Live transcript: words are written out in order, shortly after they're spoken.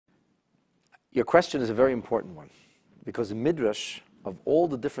Your question is a very important one, because the Midrash, of all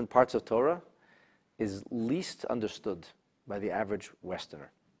the different parts of Torah, is least understood by the average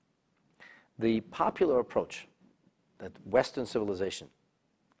Westerner. The popular approach that Western civilization,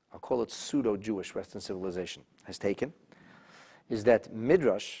 I'll call it pseudo-Jewish Western civilization, has taken, is that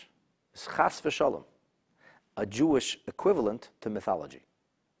Midrash is chas v'shalom, a Jewish equivalent to mythology.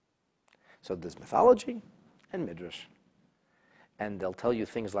 So there's mythology and Midrash. And they'll tell you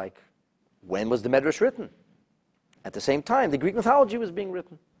things like, when was the Midrash written? At the same time, the Greek mythology was being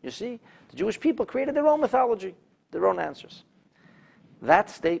written. You see, the Jewish people created their own mythology, their own answers. That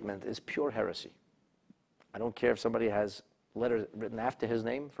statement is pure heresy. I don't care if somebody has letters written after his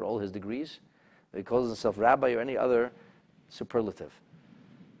name for all his degrees, if he calls himself rabbi or any other superlative.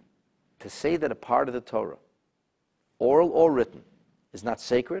 To say that a part of the Torah, oral or written, is not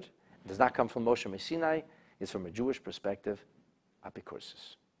sacred, does not come from Moshe Sinai, is from a Jewish perspective,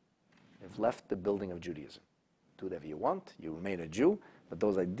 apikursis. You've left the building of Judaism. Do whatever you want, you remain a Jew, but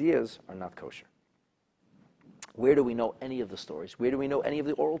those ideas are not kosher. Where do we know any of the stories? Where do we know any of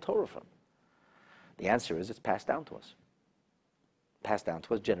the oral Torah from? The answer is it's passed down to us. Passed down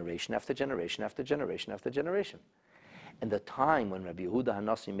to us generation after generation after generation after generation. And the time when Rabbi Yehuda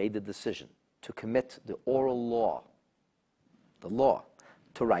Hanassi made the decision to commit the oral law, the law,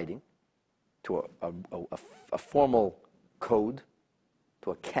 to writing, to a formal code,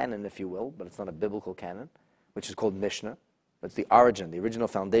 to a canon, if you will, but it's not a biblical canon, which is called Mishnah. That's the origin, the original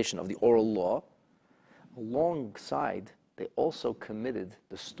foundation of the oral law. Alongside, they also committed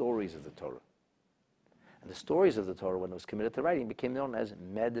the stories of the Torah. And the stories of the Torah, when it was committed to writing, became known as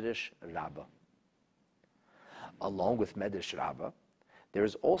Midrash Rabbah. Along with Midrash Rabbah, there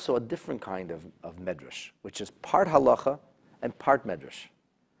is also a different kind of Midrash, which is part halacha and part Midrash.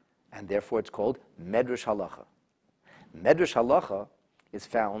 And therefore it's called Midrash Halacha. Midrash Halacha is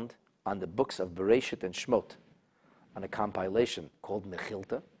found on the books of Bereshit and Shmot, on a compilation called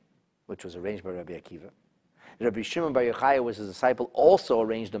Mechilta, which was arranged by Rabbi Akiva. Rabbi Shimon Bar Yochai was his disciple, also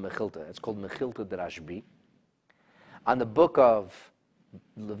arranged a Mechilta. It's called Mechilta de Rashbi. On the book of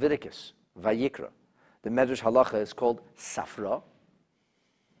Leviticus, Vayikra, the Midrash Halacha is called Safra.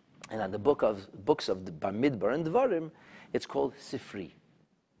 And on the books of the Bamidbar and Dvarim, it's called Sifri.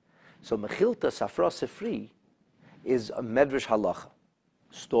 So Mechilta, Safra, Sifri is a Midrash Halacha.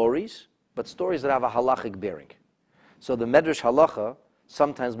 Stories, but stories that have a halachic bearing. So the Midrash Halacha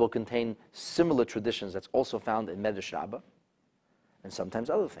sometimes will contain similar traditions that's also found in Midrash Rabbah, and sometimes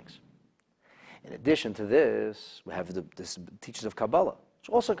other things. In addition to this, we have the teachers of Kabbalah, which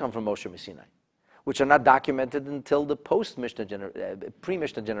also come from Moshe Sinai, which are not documented until the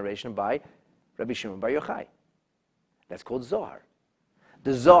pre-Mishnah generation by Rabbi Shimon Bar Yochai. That's called Zohar.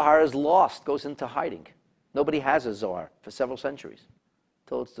 The Zohar is lost, goes into hiding. Nobody has a Zohar for several centuries,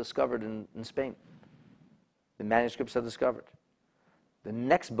 until it's discovered in Spain. The manuscripts are discovered. The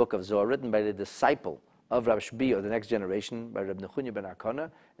next book of Zohar, written by the disciple of Rav Shbi, or the next generation, by Reb Nechunya ben Arkana,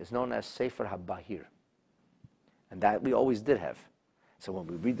 is known as Sefer HaBahir. And that we always did have. So when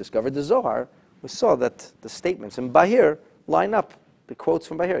we rediscovered the Zohar, we saw that the statements in Bahir line up. The quotes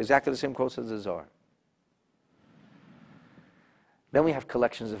from Bahir, exactly the same quotes as the Zohar. Then we have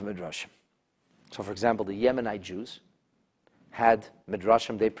collections of Midrash. So for example, the Yemenite Jews had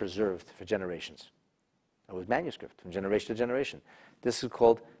Midrashim they preserved for generations. It was manuscript from generation to generation. This is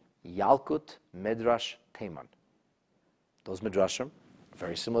called Yalkut Midrash Teiman. Those Midrashim are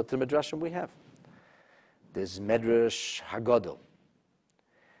very similar to the Midrashim we have. There's Midrash Hagadol.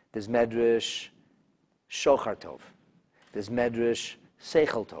 There's Midrash Shochar Tov. There's Midrash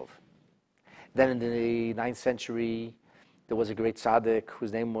Seichel Tov. Then in the 9th century, there was a great tzaddik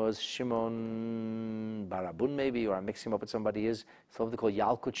whose name was Shimon Barabun, maybe, or I'm mixing him up with somebody. It's something called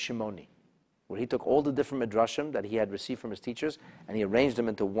Yalkut Shimoni, where he took all the different midrashim that he had received from his teachers and he arranged them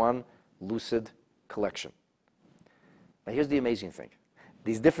into one lucid collection. Now here's the amazing thing.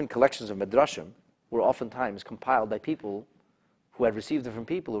 These different collections of midrashim were oftentimes compiled by people who had received different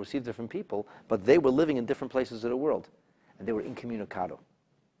people, who received different people, but they were living in different places of the world, and they were incommunicado.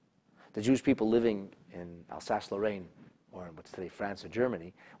 The Jewish people living in Alsace-Lorraine, or in what's today France or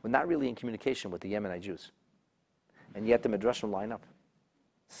Germany, were not really in communication with the Yemenite Jews. And yet the midrashim line up.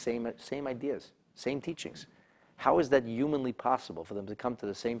 Same ideas, same teachings. How is that humanly possible for them to come to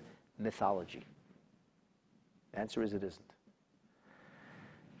the same mythology? The answer is it isn't.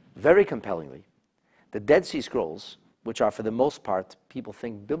 Very compellingly, the Dead Sea Scrolls, which are for the most part, people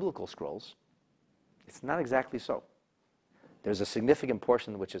think biblical scrolls, it's not exactly so. There's a significant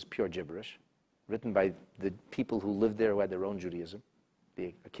portion which is pure gibberish, written by the people who lived there who had their own Judaism,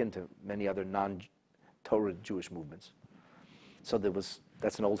 be akin to many other non-Torah Jewish movements. So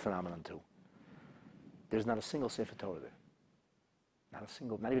that's an old phenomenon too. There's not a single Sefer Torah there. Not a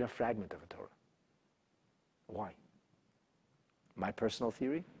single, not even a fragment of a Torah. Why? My personal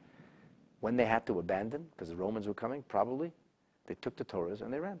theory, when they had to abandon, because the Romans were coming, probably, they took the Torahs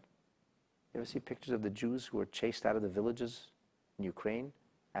and they ran. You ever see pictures of the Jews who were chased out of the villages in Ukraine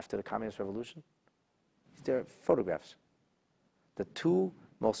after the Communist Revolution? There are photographs. The two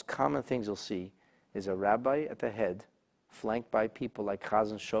most common things you'll see is a rabbi at the head, flanked by people like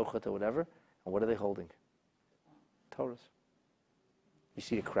Chazan, Shochet, or whatever, and what are they holding? Torahs. You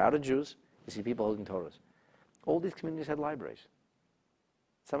see a crowd of Jews, you see people holding Torahs. All these communities had libraries.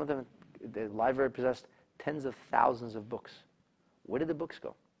 Some of them, the library possessed tens of thousands of books. Where did the books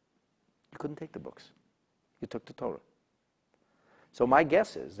go? You couldn't take the books. You took the Torah. So my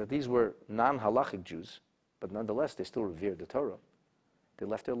guess is that these were non-halachic Jews, but nonetheless they still revered the Torah. They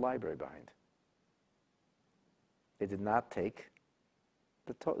left their library behind. They did not take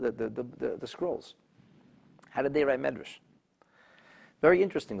the scrolls. How did they write Midrash? Very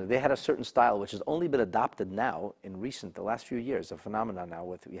interestingly, they had a certain style which has only been adopted now in the last few years, a phenomenon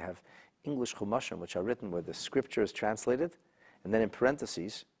now. We have English chumashim, which are written where the scripture is translated, and then in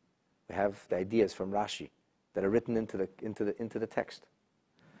parentheses, we have the ideas from Rashi that are written into the text.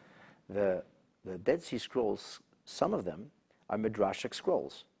 The Dead Sea Scrolls, some of them are midrashic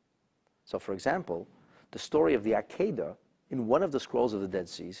scrolls. So, for example, the story of the Akedah in one of the scrolls of the Dead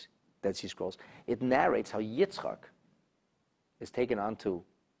Sea Scrolls, it narrates how Yitzchak is taken onto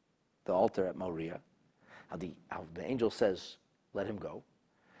the altar at Moriah, how the angel says, let him go.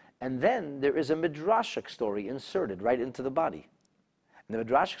 And then there is a midrashic story inserted right into the body. And the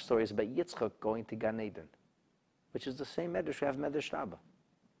midrashic story is about Yitzchak going to Gan Eden, which is the same Midrash we have Midrash Rabbah.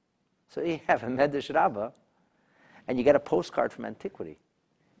 So you have a Midrash Rabbah, and you get a postcard from antiquity.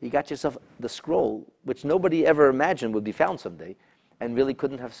 You got yourself the scroll, which nobody ever imagined would be found someday, and really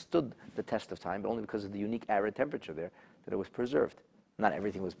couldn't have stood the test of time, but only because of the unique arid temperature there, that it was preserved. Not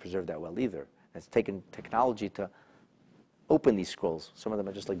everything was preserved that well either. It's taken technology to open these scrolls. Some of them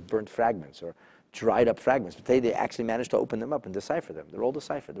are just like burnt fragments or dried up fragments. But they actually managed to open them up and decipher them. They're all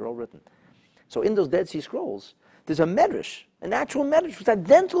deciphered. They're all written. So in those Dead Sea Scrolls, there's a Midrash, an actual Midrash, which is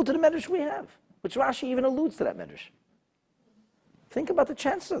identical to the Midrash we have, which Rashi even alludes to that Midrash. Think about the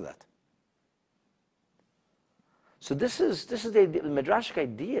chances of that. So this is the Midrashic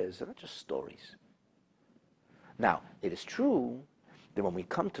ideas. They're not just stories. Now, it is true that when we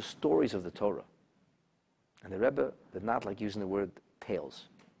come to stories of the Torah, and the Rebbe did not like using the word tales,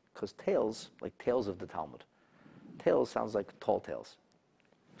 because tales, like tales of the Talmud, tales sounds like tall tales.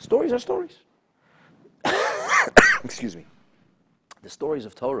 Stories are stories. Excuse me. The stories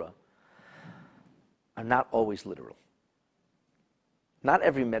of Torah are not always literal. Not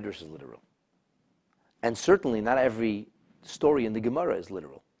every Midrash is literal. And certainly not every story in the Gemara is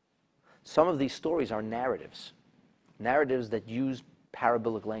literal. Some of these stories are narratives. Narratives that use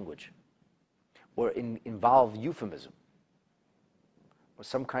parabolic language or involve euphemism or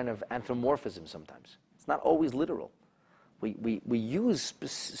some kind of anthropomorphism sometimes. It's not always literal. We use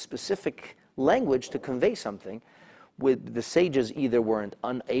specific language to convey something. With the sages either weren't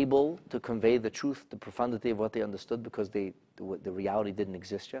unable to convey the truth, the profundity of what they understood because the reality didn't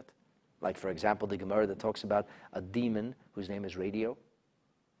exist yet. Like, for example, the Gemara that talks about a demon whose name is radio,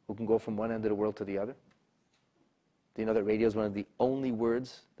 who can go from one end of the world to the other. Do you know that radio is one of the only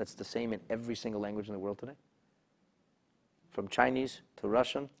words that's the same in every single language in the world today? From Chinese to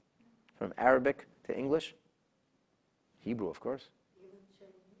Russian, from Arabic to English. Hebrew, of course. Even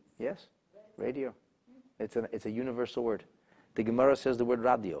Chinese? Yes, radio. It's a universal word. The Gemara says the word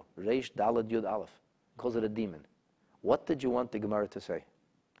radio, Reish Dalad Yud Aleph, calls it a demon. What did you want the Gemara to say?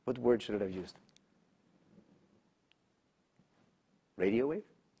 What word should it have used? Radio wave?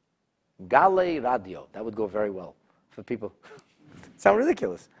 Gale radio. That would go very well for people. Sound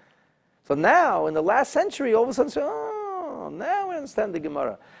ridiculous. So now, in the last century, all of a sudden, now we understand the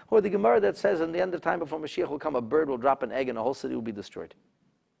Gemara. Or the Gemara that says, in the end of time, before Mashiach will come, a bird will drop an egg and the whole city will be destroyed.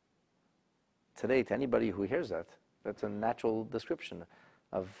 Today, to anybody who hears that, that's a natural description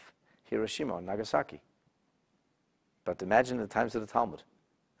of Hiroshima or Nagasaki. But imagine the times of the Talmud.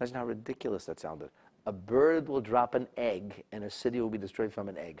 Imagine how ridiculous that sounded. A bird will drop an egg and a city will be destroyed from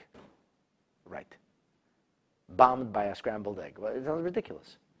an egg. Right. Bombed by a scrambled egg. Well, it sounds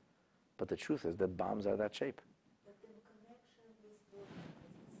ridiculous. But the truth is that bombs are that shape. But in connection with what does it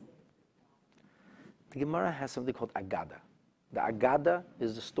say? The Gemara has something called Agada. The Agada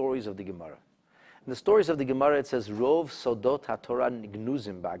is the stories of the Gemara. In the stories of the Gemara, it says, Rov Sodot HaTorah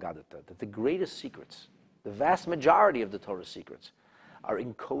Nignuzim Ba'agadata, that the greatest secrets, the vast majority of the Torah's secrets, are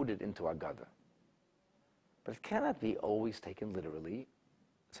encoded into Agada. But it cannot be always taken literally.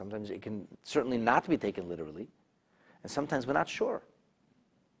 Sometimes it can certainly not be taken literally, and sometimes we're not sure.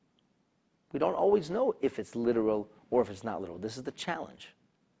 We don't always know if it's literal or if it's not literal. This is the challenge.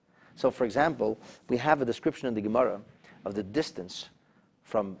 So, for example, we have a description in the Gemara of the distance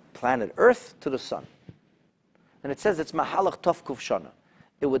from planet Earth to the sun. And it says it's Mahalach Tov Kuf Shana.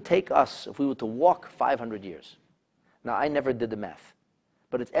 It would take us, if we were to walk 500 years. Now, I never did the math,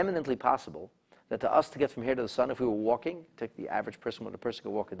 but it's eminently possible that to us to get from here to the sun, if we were walking, take the average person, what a person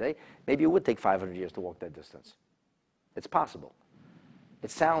could walk a day, maybe it would take 500 years to walk that distance. It's possible.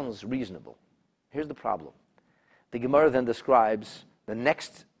 It sounds reasonable. Here's the problem. The Gemara then describes the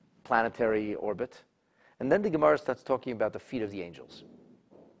next planetary orbit, and then the Gemara starts talking about the feet of the angels.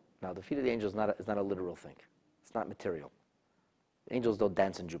 Now, the feet of the angels is not a literal thing. It's not material. The angels don't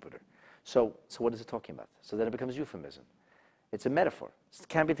dance in Jupiter. So what is it talking about? So then it becomes euphemism. It's a metaphor. It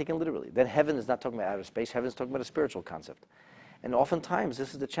can't be taken literally. Then heaven is not talking about outer space. Heaven is talking about a spiritual concept. And oftentimes,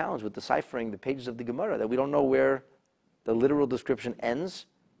 this is the challenge with deciphering the pages of the Gemara, that we don't know where the literal description ends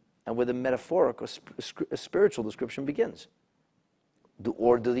and where the metaphoric or spiritual description begins.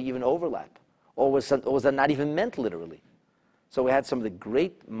 Or do they even overlap? Or was that not even meant literally? So we had some of the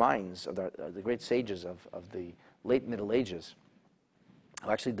great minds, of the great sages of the late Middle Ages, who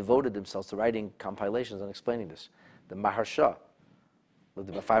actually devoted themselves to writing compilations and explaining this. The Maharsha lived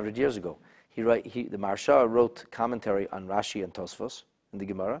about 500 years ago. The Maharsha wrote commentary on Rashi and Tosfos in the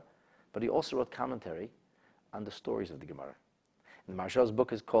Gemara, but he also wrote commentary on the stories of the Gemara. And the Maharsha's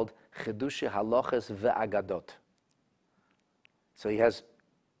book is called Chedushi Haloches Ve'agadot. So he has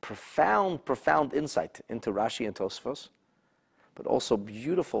profound insight into Rashi and Tosfos, but also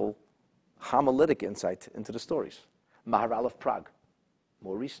beautiful homiletic insight into the stories. Maharal of Prague,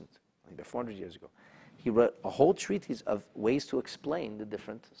 more recent, I think about 400 years ago. He wrote a whole treatise of ways to explain the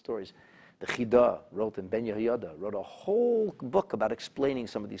different stories. The Chida wrote, and Ben Yehoyada wrote a whole book about explaining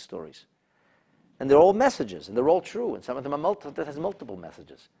some of these stories. And they're all messages, and they're all true, and some of them that has multiple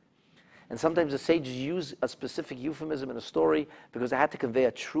messages. And sometimes the sages use a specific euphemism in a story because they had to convey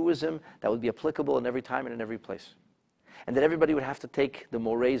a truism that would be applicable in every time and in every place. And that everybody would have to take the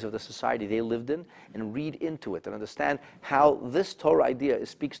mores of the society they lived in and read into it and understand how this Torah idea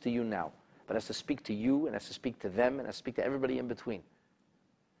speaks to you now. But has to speak to you, and has to speak to them, and has to speak to everybody in between.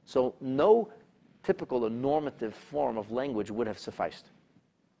 So no typical or normative form of language would have sufficed.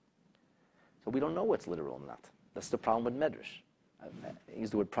 So we don't know what's literal or not. That's the problem with Midrash. I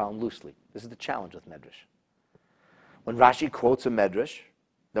use the word problem loosely. This is the challenge with Midrash. When Rashi quotes a Midrash,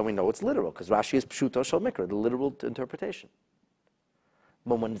 then we know it's literal, because Rashi is Pshuto Shel Mikra, the literal interpretation.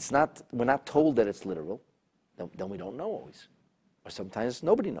 But when we're not told that it's literal, then we don't know always. Or sometimes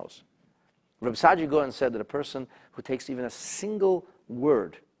nobody knows. Rabbi Sadi Goen said that a person who takes even a single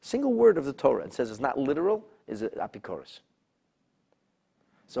word of the Torah and says it's not literal is an apikoros.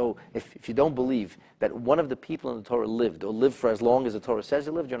 So if you don't believe that one of the people in the Torah lived, or lived for as long as the Torah says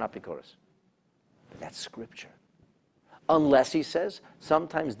he lived, you're an apikoros. But that's scripture. Unless, he says,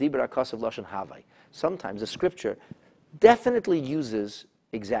 sometimes dibra kasav lashon havai. Sometimes the scripture definitely uses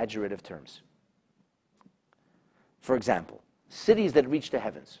exaggerative terms. For example, cities that reach the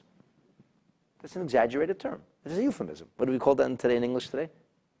heavens. That's an exaggerated term. It's a euphemism. What do we call that today in English today?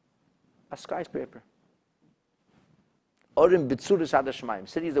 A skyscraper. Orim bitzuris ad hashmayim,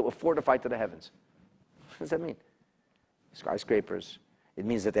 cities that were fortified to the heavens. What does that mean? Skyscrapers. It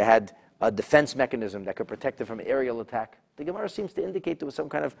means that they had a defense mechanism that could protect it from aerial attack. The Gemara seems to indicate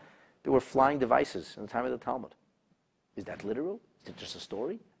there were flying devices in the time of the Talmud. Is that literal? Is it just a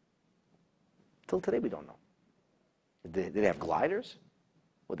story? Till today we don't know. Did they have gliders?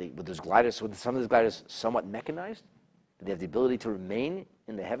 Were some of those gliders somewhat mechanized? Did they have the ability to remain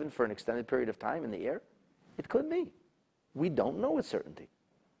in the heaven for an extended period of time in the air? It could be. We don't know with certainty.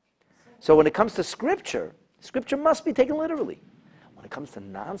 So when it comes to Scripture, Scripture must be taken literally. When it comes to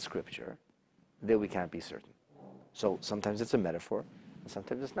non-Scripture, there we can't be certain. So sometimes it's a metaphor, and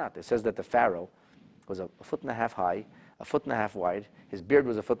sometimes it's not. It says that the Pharaoh was a 1.5 feet high, 1.5 feet wide, his beard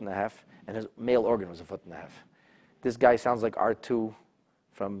was 1.5 feet, and his male organ was 1.5 feet. This guy sounds like R2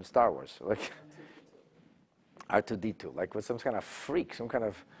 from Star Wars, like R2-D2, like with some kind of freak, some kind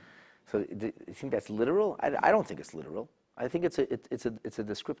of. So you think that's literal? I don't think it's literal. I think it's a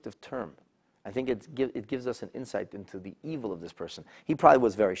descriptive term. I think it gives us an insight into the evil of this person. He probably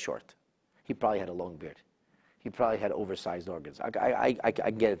was very short. He probably had a long beard. He probably had oversized organs. I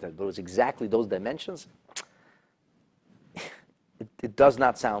get it, but it was exactly those dimensions. It does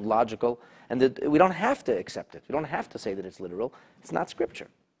not sound logical, and we don't have to accept it. We don't have to say that it's literal. It's not Scripture.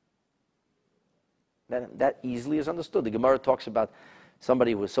 That easily is understood. The Gemara talks about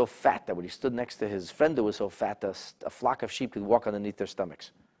somebody who was so fat that when he stood next to his friend who was so fat, a flock of sheep could walk underneath their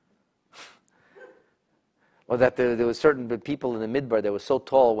stomachs. Or that there were certain people in the Midbar that were so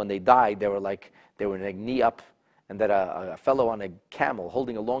tall when they died, they were like knee up, and that a fellow on a camel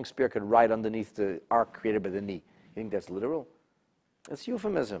holding a long spear could ride underneath the ark created by the knee. You think that's literal? It's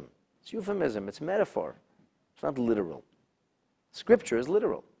euphemism. It's euphemism. It's metaphor. It's not literal. Scripture is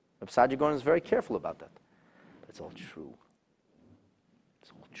literal. Rabbi Saadia Gaon is very careful about that. But it's all true.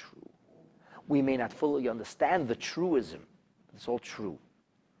 It's all true. We may not fully understand the truism, but it's all true.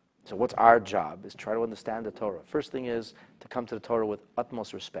 So what's our job is try to understand the Torah. First thing is to come to the Torah with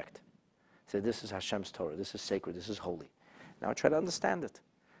utmost respect. Say, this is Hashem's Torah, this is sacred, this is holy. Now try to understand it.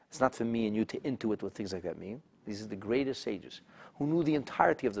 It's not for me and you to intuit what things like that mean. These are the greatest sages who knew the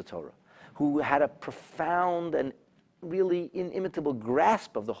entirety of the Torah, who had a profound and really inimitable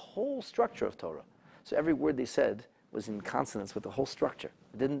grasp of the whole structure of Torah. So every word they said was in consonance with the whole structure.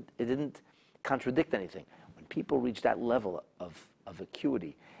 It didn't contradict anything. When people reach that level of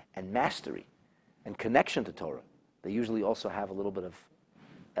acuity and mastery and connection to Torah, they usually also have a little bit of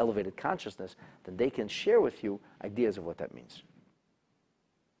elevated consciousness, then they can share with you ideas of what that means.